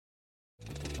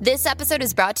This episode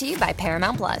is brought to you by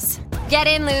Paramount Plus. Get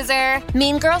in, loser!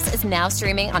 Mean Girls is now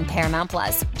streaming on Paramount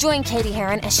Plus. Join Katie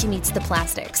Heron as she meets the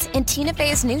plastics in Tina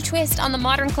Fey's new twist on the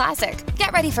modern classic.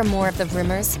 Get ready for more of the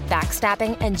rumors,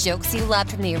 backstabbing, and jokes you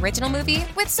loved from the original movie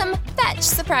with some fetch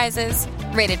surprises.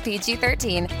 Rated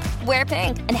PG-13. Wear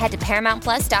pink and head to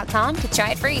ParamountPlus.com to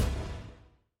try it free.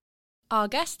 Our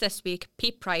guest this week,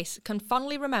 Pete Price, can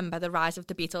fondly remember the rise of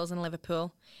the Beatles in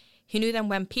Liverpool. He knew them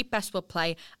when Pete Best would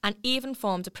play and even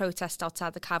formed a protest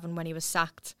outside the Cavern when he was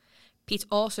sacked. Pete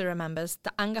also remembers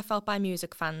the anger felt by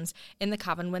music fans in the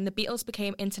Cavern when the Beatles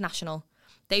became international.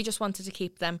 They just wanted to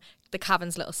keep them the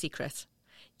Cavern's little secret.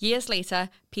 Years later,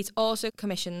 Pete also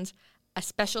commissioned a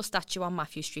special statue on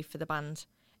Matthew Street for the band.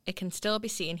 It can still be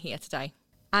seen here today.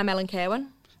 I'm Ellen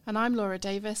Kerwin. And I'm Laura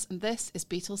Davis, and this is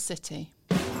Beatles City.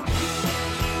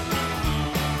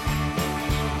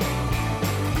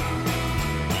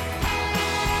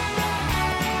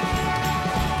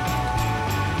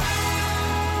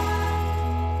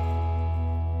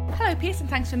 Hello, Pete, and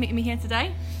thanks for meeting me here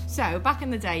today. So, back in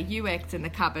the day, you worked in the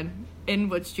Cavern in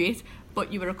Wood Street,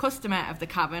 but you were a customer of the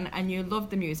Cavern and you loved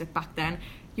the music back then.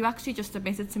 You actually just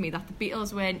admitted to me that the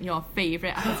Beatles weren't your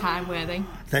favourite at the time, were they?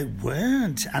 They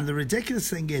weren't. And the ridiculous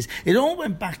thing is, it all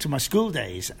went back to my school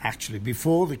days, actually,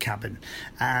 before the Cavern.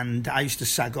 And I used to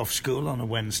sag off school on a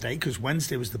Wednesday, because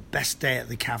Wednesday was the best day at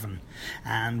the Cavern.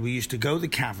 And we used to go to the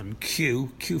Cavern,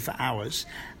 queue for hours,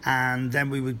 and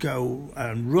then we would go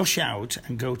and rush out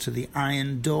and go to the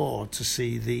Iron Door to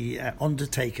see the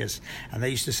Undertakers. And they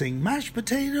used to sing, mashed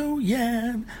potato,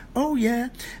 yeah, oh yeah.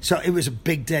 So it was a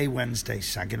big day Wednesday,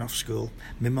 sagging off school.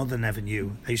 My mother never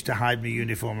knew. I used to hide my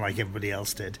uniform like everybody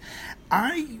else did.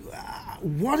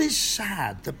 What is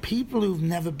sad, the people who've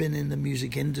never been in the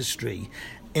music industry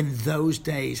in those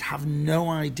days have no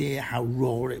idea how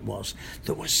raw it was.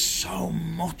 There was so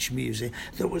much music.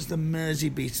 There was the Mersey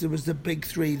Beats, there was the Big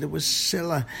Three, there was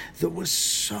Scylla, there was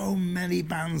so many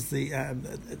bands.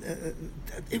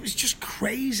 It was just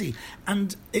crazy,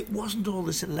 and it wasn't all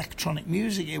this electronic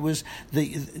music. It was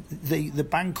the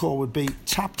band call would be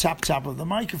tap tap tap of the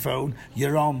microphone,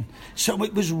 you're on. So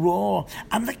it was raw,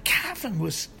 and the Cavern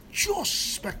was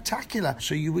just spectacular.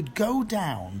 So you would go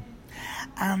down,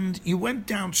 and you went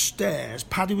downstairs.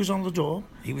 Paddy was on the door.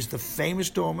 He was the famous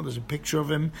doorman. There's a picture of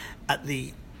him at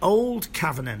the old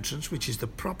Cavern entrance, which is the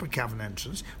proper Cavern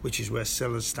entrance, which is where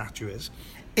Scylla's statue is.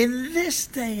 In this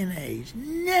day and age,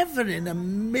 never in a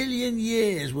million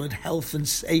years would health and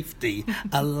safety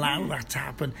allow that to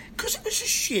happen, because it was a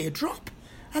sheer drop.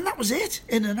 And that was it,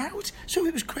 in and out. So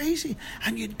it was crazy.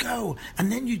 And you'd go,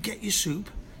 and then you'd get your soup.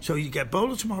 So you'd get a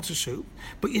bowl of tomato soup,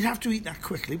 but you'd have to eat that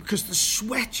quickly because the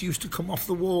sweat used to come off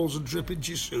the walls and drip into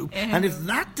your soup. Ew. And if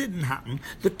that didn't happen,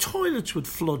 the toilets would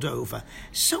flood over.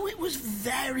 So it was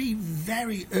very,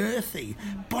 very earthy,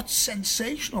 but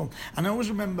sensational. And I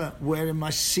always remember wearing my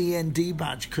CND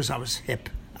badge because I was hip.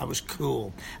 I was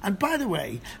cool. And by the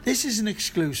way, this is an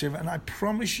exclusive, and I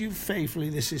promise you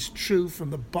faithfully this is true from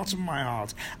the bottom of my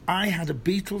heart. I had a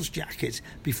Beatles jacket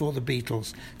before the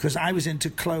Beatles because I was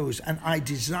into clothes, and I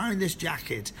designed this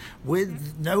jacket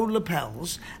with no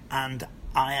lapels, and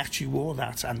I actually wore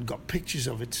that and got pictures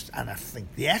of it, and I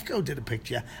think the Echo did a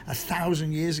picture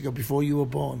 1,000 years ago before you were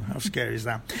born. How scary is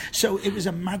that? So it was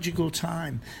a magical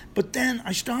time. But then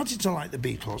I started to like the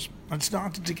Beatles and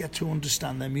started to get to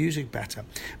understand their music better.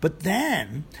 But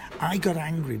then I got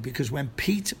angry because when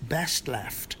Pete Best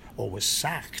left, or was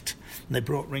sacked, and they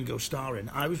brought Ringo Starr in,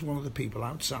 I was one of the people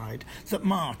outside that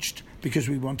marched because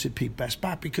we wanted Pete Best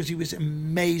back, because he was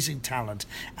amazing talent,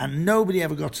 and nobody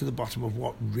ever got to the bottom of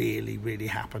what really, really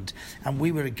happened, and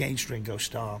we were against Ringo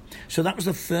Starr. So that was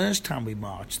the first time we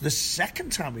marched. The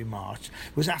second time we marched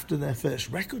was after their first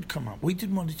record come out. We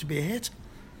didn't want it to be a hit,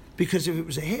 because if it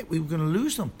was a hit, we were going to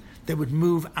lose them. They would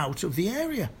move out of the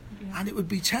area. Yeah. And it would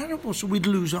be terrible, so we'd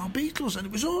lose our Beatles, and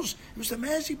it was us. It was the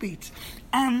Mersey Beats.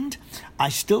 And I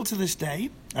still, to this day,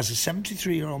 as a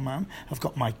 73-year-old man, have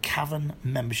got my Cavern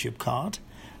membership card,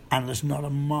 and there's not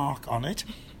a mark on it.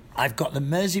 I've got the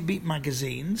Mersey Beat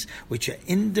magazines, which are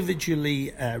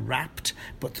individually wrapped,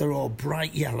 but they're all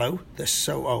bright yellow. They're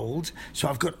so old. So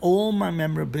I've got all my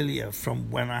memorabilia from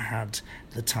when I had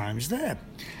the times there.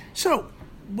 So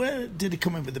where did it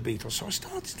come in with the Beatles? So I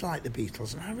started to like the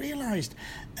Beatles, and I realised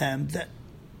that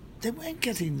they weren't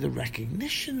getting the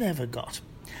recognition they ever got.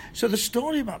 So the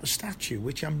story about the statue,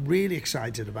 which I'm really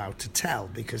excited about to tell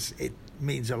because it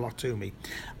means a lot to me.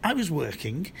 I was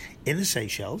working in the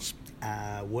Seychelles,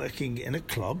 working in a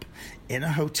club, in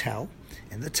a hotel,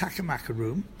 in the Takamaka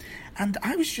room, and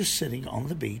I was just sitting on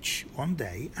the beach one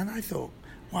day, and I thought,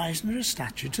 why isn't there a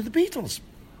statue to the Beatles?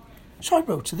 So I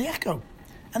wrote to the Echo.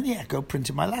 and the Echo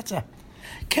printed my letter.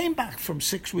 Came back from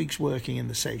 6 weeks working in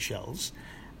the Seychelles,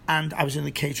 and I was in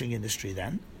the catering industry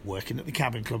then, working at the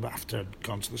Cabin Club after I'd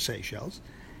gone to the Seychelles.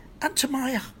 And to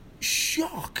my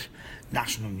shock,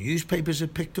 national newspapers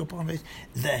had picked up on it.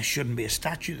 There shouldn't be a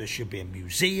statue, there should be a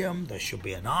museum, there should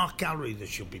be an art gallery, there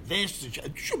should be this, there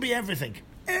should be everything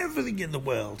in the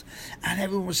world. And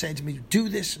everyone was saying to me, do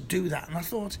this, do that. And I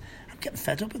thought, I'm getting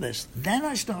fed up with this. Then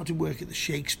I started work at the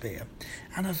Shakespeare,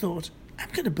 and I thought, I'm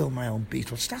going to build my own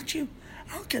Beatles statue.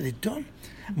 I'll get it done.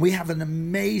 We have an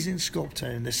amazing sculptor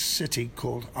in this city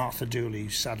called Arthur Dooley.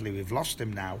 Sadly, we've lost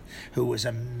him now, who was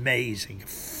amazing,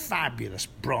 fabulous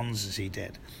bronzes he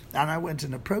did. And I went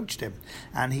and approached him,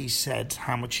 and he said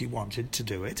how much he wanted to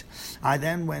do it. I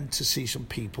then went to see some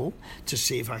people to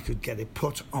see if I could get it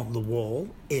put on the wall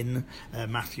in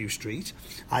Matthew Street.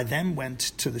 I then went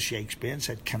to the Shakespeare and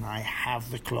said, can I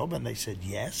have the club? And they said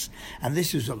yes. And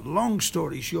this is a long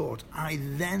story short. I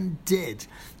then did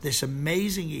this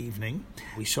amazing evening.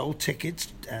 We sold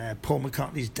tickets. Paul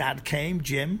McCartney's dad came,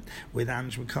 Jim, with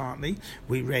Ange McCartney.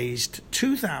 We raised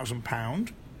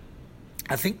 £2,000.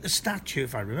 I think the statue,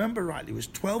 if I remember rightly, was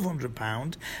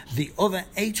 £1,200. The other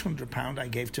 £800 I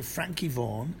gave to Frankie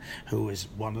Vaughan, who is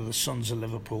one of the sons of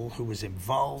Liverpool, who was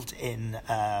involved in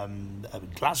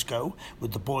Glasgow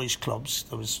with the boys' clubs.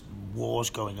 There was wars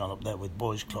going on up there with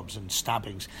boys' clubs and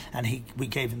stabbings, and we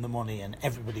gave him the money, and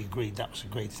everybody agreed that was a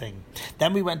great thing.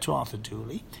 Then we went to Arthur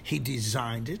Dooley. He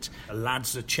designed it,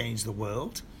 Lads That Changed the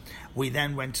World. We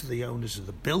then went to the owners of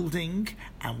the building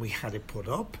and we had it put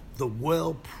up. The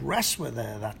World Press were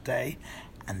there that day,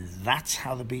 and that's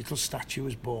how the Beatles statue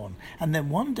was born. And then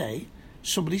one day,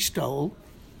 somebody stole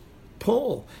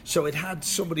Paul. So it had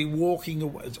somebody walking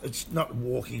away, it's not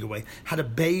walking away, had a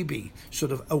baby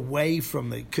sort of away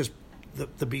from it because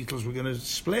the Beatles were going to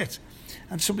split.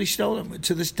 And somebody stole it.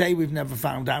 To this day, we've never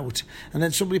found out. And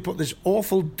then somebody put this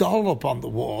awful doll up on the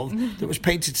wall that was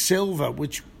painted silver,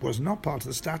 which was not part of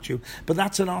the statue. But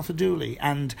that's an Arthur Dooley.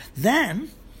 And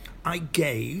then I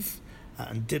gave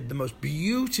and did the most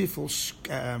beautiful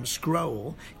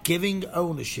scroll giving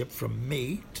ownership from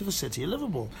me to the city of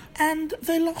Liverpool. And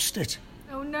they lost it.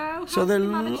 Oh, no. So How did you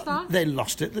manage that? They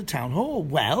lost it at the town hall.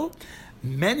 Well,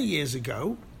 many years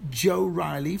ago, Joe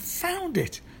Riley found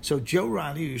it. So Joe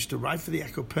Riley, who used to write for the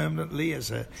Echo permanently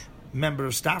as a member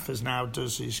of staff, as now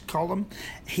does his column,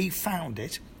 he found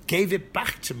it, gave it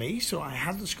back to me, so I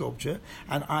had the sculpture,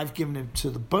 and I've given it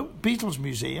to the Beatles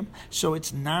Museum, so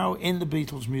it's now in the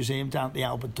Beatles Museum down at the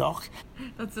Albert Dock.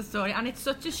 That's the story, and it's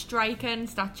such a striking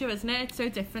statue, isn't it? It's so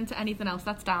different to anything else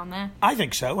that's down there. I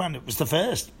think so, and it was the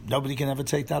first. Nobody can ever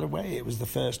take that away. It was the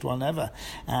first one ever.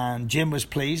 And Jim was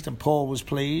pleased, and Paul was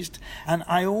pleased. And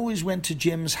I always went to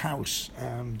Jim's house.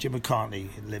 Jim McCartney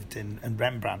lived in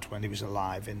Rembrandt when he was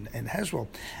alive in Heswell.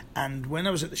 And when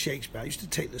I was at the Shakespeare, I used to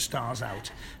take the Stars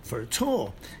out for a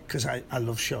tour, because I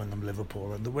love showing them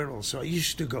Liverpool and the Wirral. So I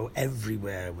used to go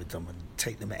everywhere with them and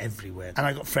take them everywhere. And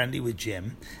I got friendly with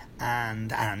Jim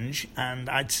and Ange, and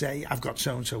I'd say, I've got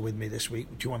so-and-so with me this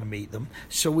week, do you want to meet them?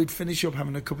 So we'd finish up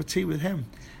having a cup of tea with him.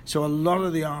 So a lot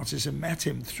of the artists have met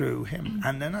him through him.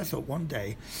 And then I thought one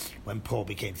day, when Paul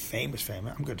became famous,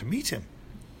 I'm going to meet him.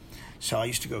 So I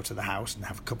used to go to the house and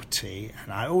have a cup of tea.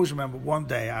 And I always remember one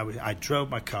day I drove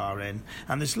my car in,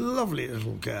 and this lovely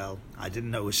little girl, I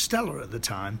didn't know was Stella at the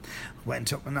time,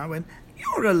 went up and I went,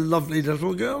 "You're a lovely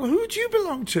little girl. Who do you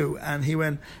belong to?" And he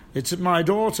went, "It's my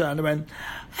daughter." And I went,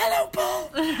 "Hello,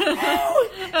 Paul.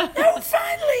 Oh,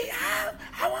 finally.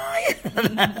 How are you?"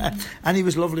 And he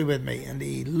was lovely with me, and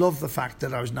he loved the fact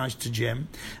that I was nice to Jim.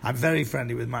 I'm very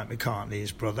friendly with Mike McCartney,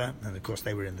 his brother, and of course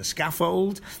they were in the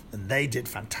Scaffold, and they did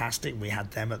fantastic. We had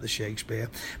them at the Shakespeare,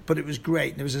 but it was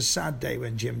great. And it was a sad day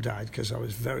when Jim died, because I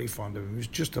was very fond of him. He was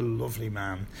just a lovely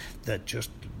man that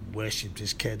just worshipped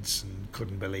his kids and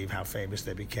couldn't believe how famous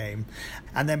they became.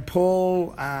 And then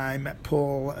Paul, I met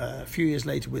Paul a few years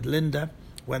later with Linda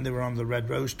when they were on the Red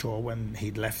Rose tour, when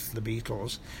he'd left the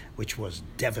Beatles, which was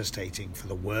devastating for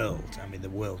the world. I mean,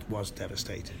 the world was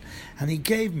devastated. And he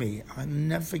gave me, I'll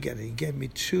never forget it, he gave me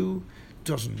 24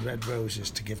 red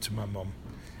roses to give to my mum.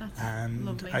 And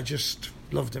lovely. I just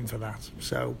loved him for that.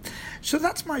 So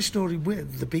that's my story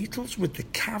with the Beatles, with the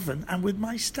Cavern, and with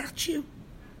my statue.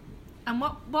 And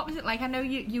what was it like? I know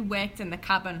you worked in the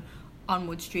Cabin on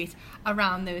Wood Street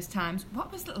around those times.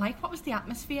 What was it like? What was the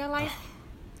atmosphere like?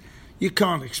 You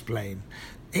can't explain.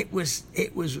 It was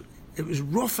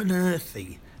rough and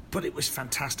earthy, but it was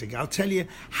fantastic. I'll tell you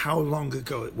how long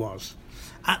ago it was.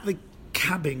 At the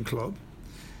Cabin Club,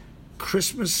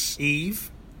 Christmas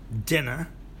Eve dinner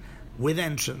with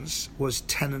entrance was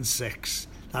 10 and 6.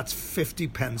 That's 50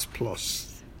 pence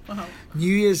plus. Wow.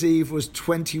 New Year's Eve was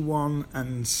 21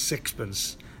 and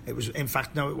sixpence. It was, in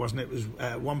fact, no, it wasn't. It was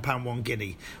 £1 1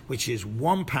 guinea, which is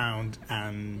 £1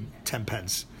 and 10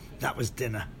 pence. That was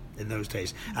dinner in those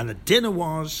days. And the dinner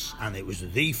was, and it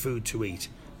was the food to eat,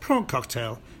 prawn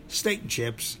cocktail, steak and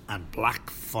chips, and Black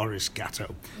Forest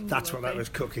Gatto. That's what I was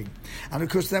cooking. And of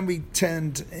course, then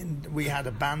we had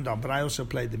a band on, but I also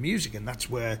played the music, and that's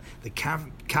where the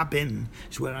cabin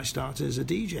is where I started as a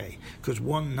DJ. Because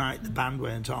one night the band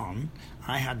went on,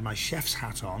 I had my chef's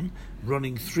hat on,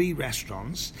 running 3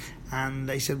 restaurants, and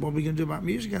they said, what are we going to do about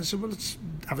music? And I said, well, let's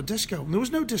have a disco. And there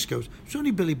was no discos. It was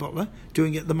only Billy Butler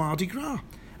doing it at the Mardi Gras.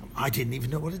 I didn't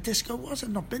even know what a disco was. I'd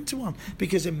not been to one.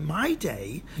 Because in my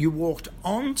day, you walked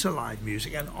on to live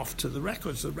music and off to the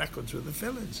records. The records were the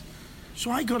fill-ins.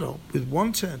 So I got up with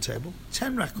 1 turntable,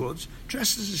 10 records,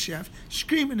 dressed as a chef,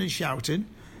 screaming and shouting,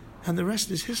 and the rest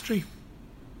is history.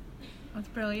 That's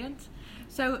brilliant.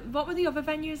 So what were the other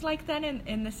venues like then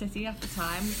in the city at the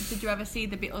time? Did you ever see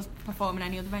the Beatles perform in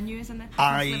any other venues in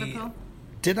Liverpool?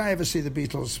 Did I ever see the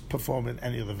Beatles perform in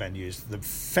any other venues? The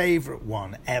favourite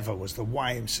one ever was the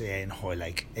YMCA in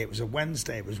Hoylake. It was a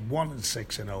Wednesday. It was 1 and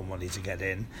 6 and no money to get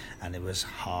in, and it was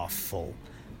half full.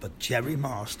 But Jerry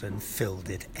Marsden filled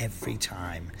it every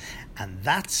time. And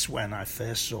that's when I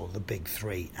first saw the Big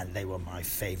Three, and they were my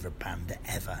favourite band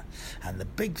ever. And the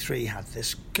Big Three had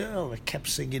this girl that kept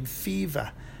singing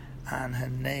Fever, and her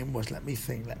name was, let me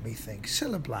think,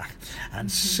 Cilla Black. And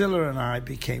Cilla and I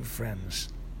became friends.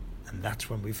 And that's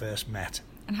when we first met.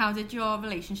 And how did your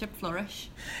relationship flourish?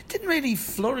 Didn't really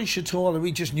flourish at all.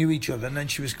 We just knew each other, and then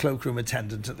she was cloakroom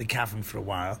attendant at the Cavern for a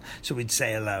while, so we'd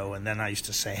say hello, and then I used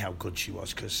to say how good she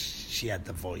was because she had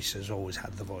the voice, has always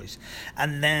had the voice.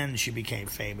 And then she became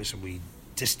famous, and we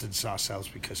distanced ourselves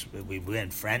because we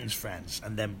weren't friends.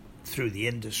 And then through the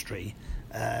industry,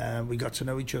 we got to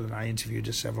know each other, and I interviewed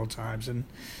her several times, and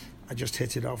I just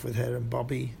hit it off with her and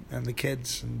Bobby and the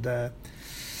kids, and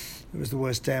it was the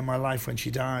worst day of my life when she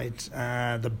died.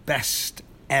 The best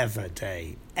ever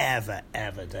day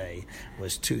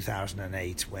was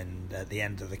 2008, when at the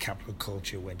end of the Capital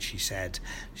Culture, when she said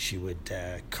she would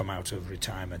come out of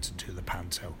retirement and do the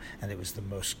panto, and it was the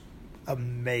most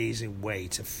amazing way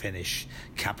to finish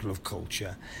Capital of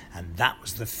Culture. And that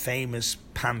was the famous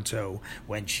panto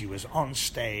when she was on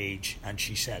stage and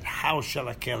she said, "How shall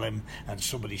I kill him?" and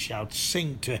somebody shouts,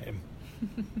 "Sing to him."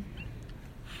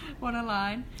 What a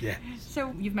line. Yeah.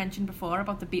 So you've mentioned before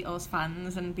about the Beatles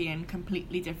fans and being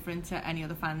completely different to any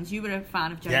other fans. You were a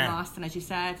fan of Jerry Marsden, as you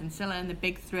said, and Cilla and the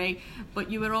Big Three,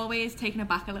 but you were always taken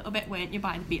aback a little bit, weren't you,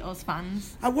 by the Beatles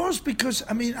fans? I was, because,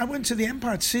 I went to the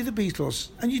Empire to see the Beatles,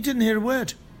 and you didn't hear a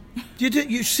word.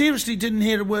 You seriously didn't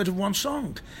hear a word of one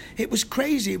song. It was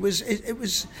crazy.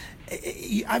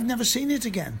 I've never seen it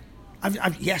again.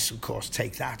 Yes, of course,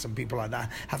 Take That and people like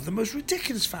that have the most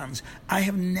ridiculous fans. I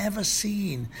have never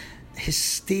seen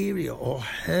hysteria or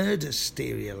heard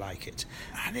hysteria like it.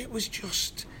 And it was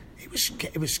just, it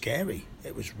was scary.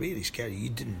 It was really scary. You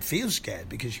didn't feel scared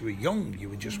because you were young. You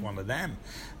were just one of them.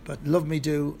 But Love Me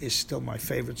Do is still my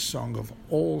favourite song of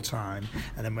all time.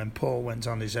 And then when Paul went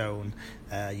on his own,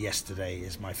 Yesterday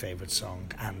is my favourite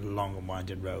song, and Long and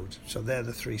Winding Road. So they're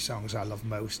the 3 songs I love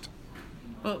most.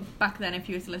 But back then, if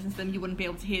you were to listen to them, you wouldn't be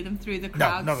able to hear them through the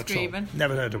crowd screaming. No, not at all.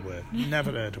 Never heard a word.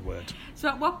 Never heard a word. So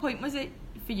at what point was it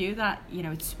for you that,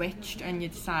 it switched and you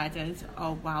decided,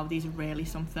 oh, wow, these are really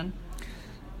something?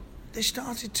 They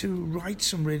started to write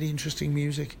some really interesting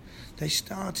music. They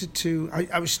started to...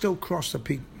 I was still cross that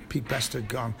Pete Best had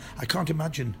gone. I can't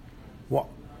imagine what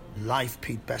life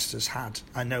Pete Best has had.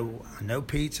 I know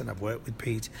Pete, and I've worked with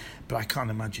Pete, but I can't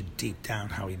imagine deep down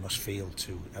how he must feel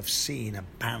to have seen a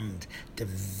band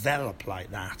develop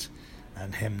like that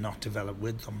and him not develop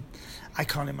with them. I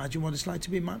can't imagine what it's like to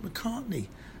be Mike McCartney,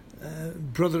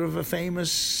 brother of a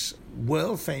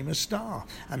world famous star.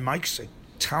 And Mike's a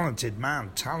talented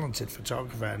man, talented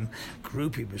photographer, and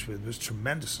group he was with was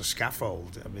tremendous. The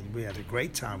Scaffold, we had a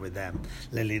great time with them.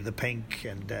 Lily the Pink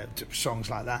and songs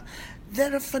like that.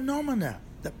 They're a phenomena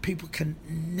that people can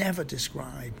never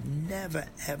describe, never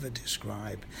ever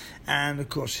describe. And of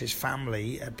course his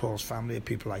family, Paul's family, are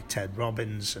people like Ted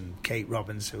Robbins and Kate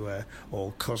Robbins, who are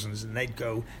all cousins, and they'd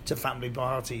go to family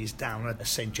parties down at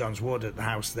St John's Wood at the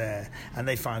house there, and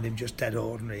they find him just dead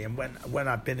ordinary. And when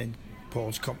I've been in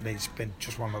Paul's company, it's been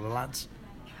just one of the lads.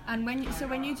 And when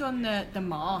you done the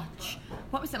march,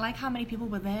 what was it like? How many people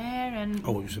were there? And it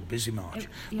was a busy march.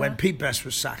 When Pete Best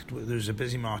was sacked, there was a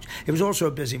busy march. It was also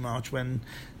a busy march when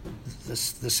the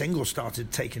single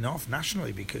started taking off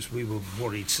nationally, because we were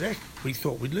worried sick. We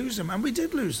thought we'd lose them, and we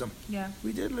did lose them. Yeah,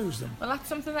 we did lose them. Well, that's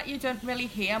something that you don't really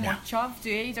hear much of, do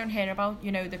you? You don't hear about,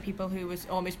 the people who was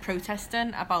almost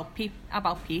protesting about Pete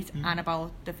and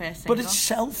about the first single. But it's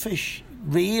selfish,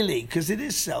 really, because it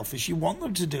is selfish. You want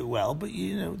them to do well, but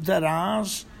they're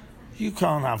ours. You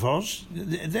can't have us.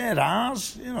 They're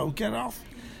ours. Get off.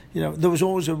 There was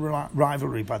always a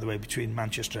rivalry, by the way, between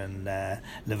Manchester and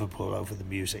Liverpool over the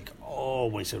music.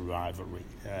 Always a rivalry.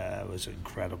 It was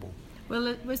incredible.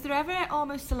 Well, was there ever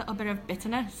almost a little bit of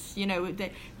bitterness,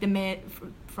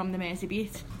 from the Mersey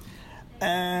beat?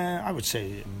 I would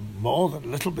say more than a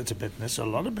little bit of bitterness, a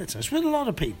lot of bitterness with a lot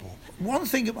of people. One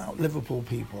thing about Liverpool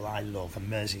people I love,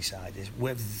 and Merseyside, is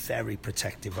we're very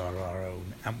protective of our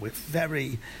own, and we're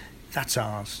very... That's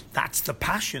ours. That's the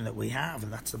passion that we have,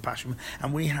 and that's the passion.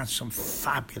 And we had some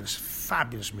fabulous,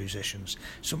 fabulous musicians,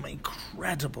 some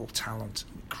incredible talent.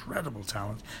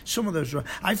 Some of those...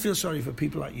 I feel sorry for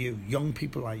people like you, young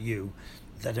people like you,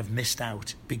 that have missed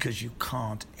out because you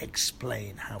can't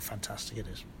explain how fantastic it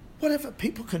is. Whatever,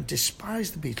 people can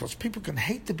despise the Beatles, people can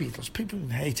hate the Beatles, people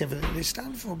can hate everything they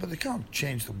stand for, but they can't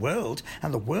change the world,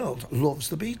 and the world loves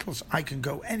the Beatles. I can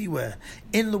go anywhere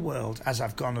in the world, as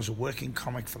I've gone as a working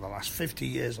comic for the last 50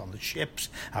 years on the ships.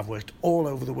 I've worked all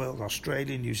over the world,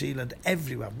 Australia, New Zealand,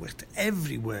 everywhere. I've worked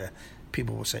everywhere.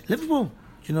 People will say, Liverpool, do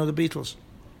you know the Beatles?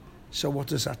 So what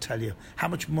does that tell you? How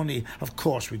much money? Of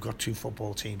course we've got 2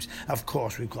 football teams. Of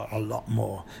course we've got a lot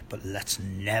more. But let's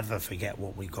never forget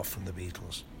what we got from the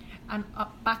Beatles. And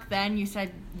back then you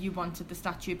said you wanted the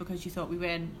statue because you thought we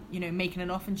weren't, making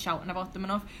enough and shouting about them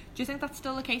enough. Do you think that's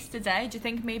still the case today? Do you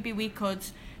think maybe we could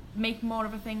make more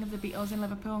of a thing of the Beatles in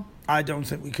Liverpool? I don't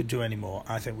think we could do any more.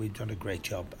 I think we've done a great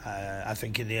job. I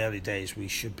think in the early days we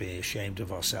should be ashamed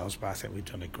of ourselves, but I think we've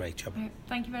done a great job.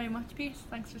 Thank you very much, Pete.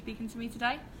 Thanks for speaking to me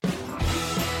today.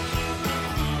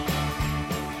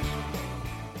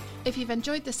 If you've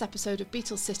enjoyed this episode of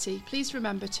Beatles City, please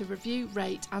remember to review,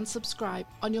 rate and subscribe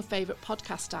on your favourite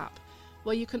podcast app,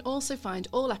 where you can also find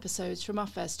all episodes from our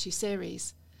first 2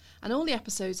 series. And all the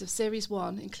episodes of Series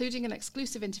 1, including an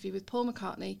exclusive interview with Paul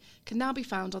McCartney, can now be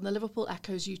found on the Liverpool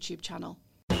Echo's YouTube channel.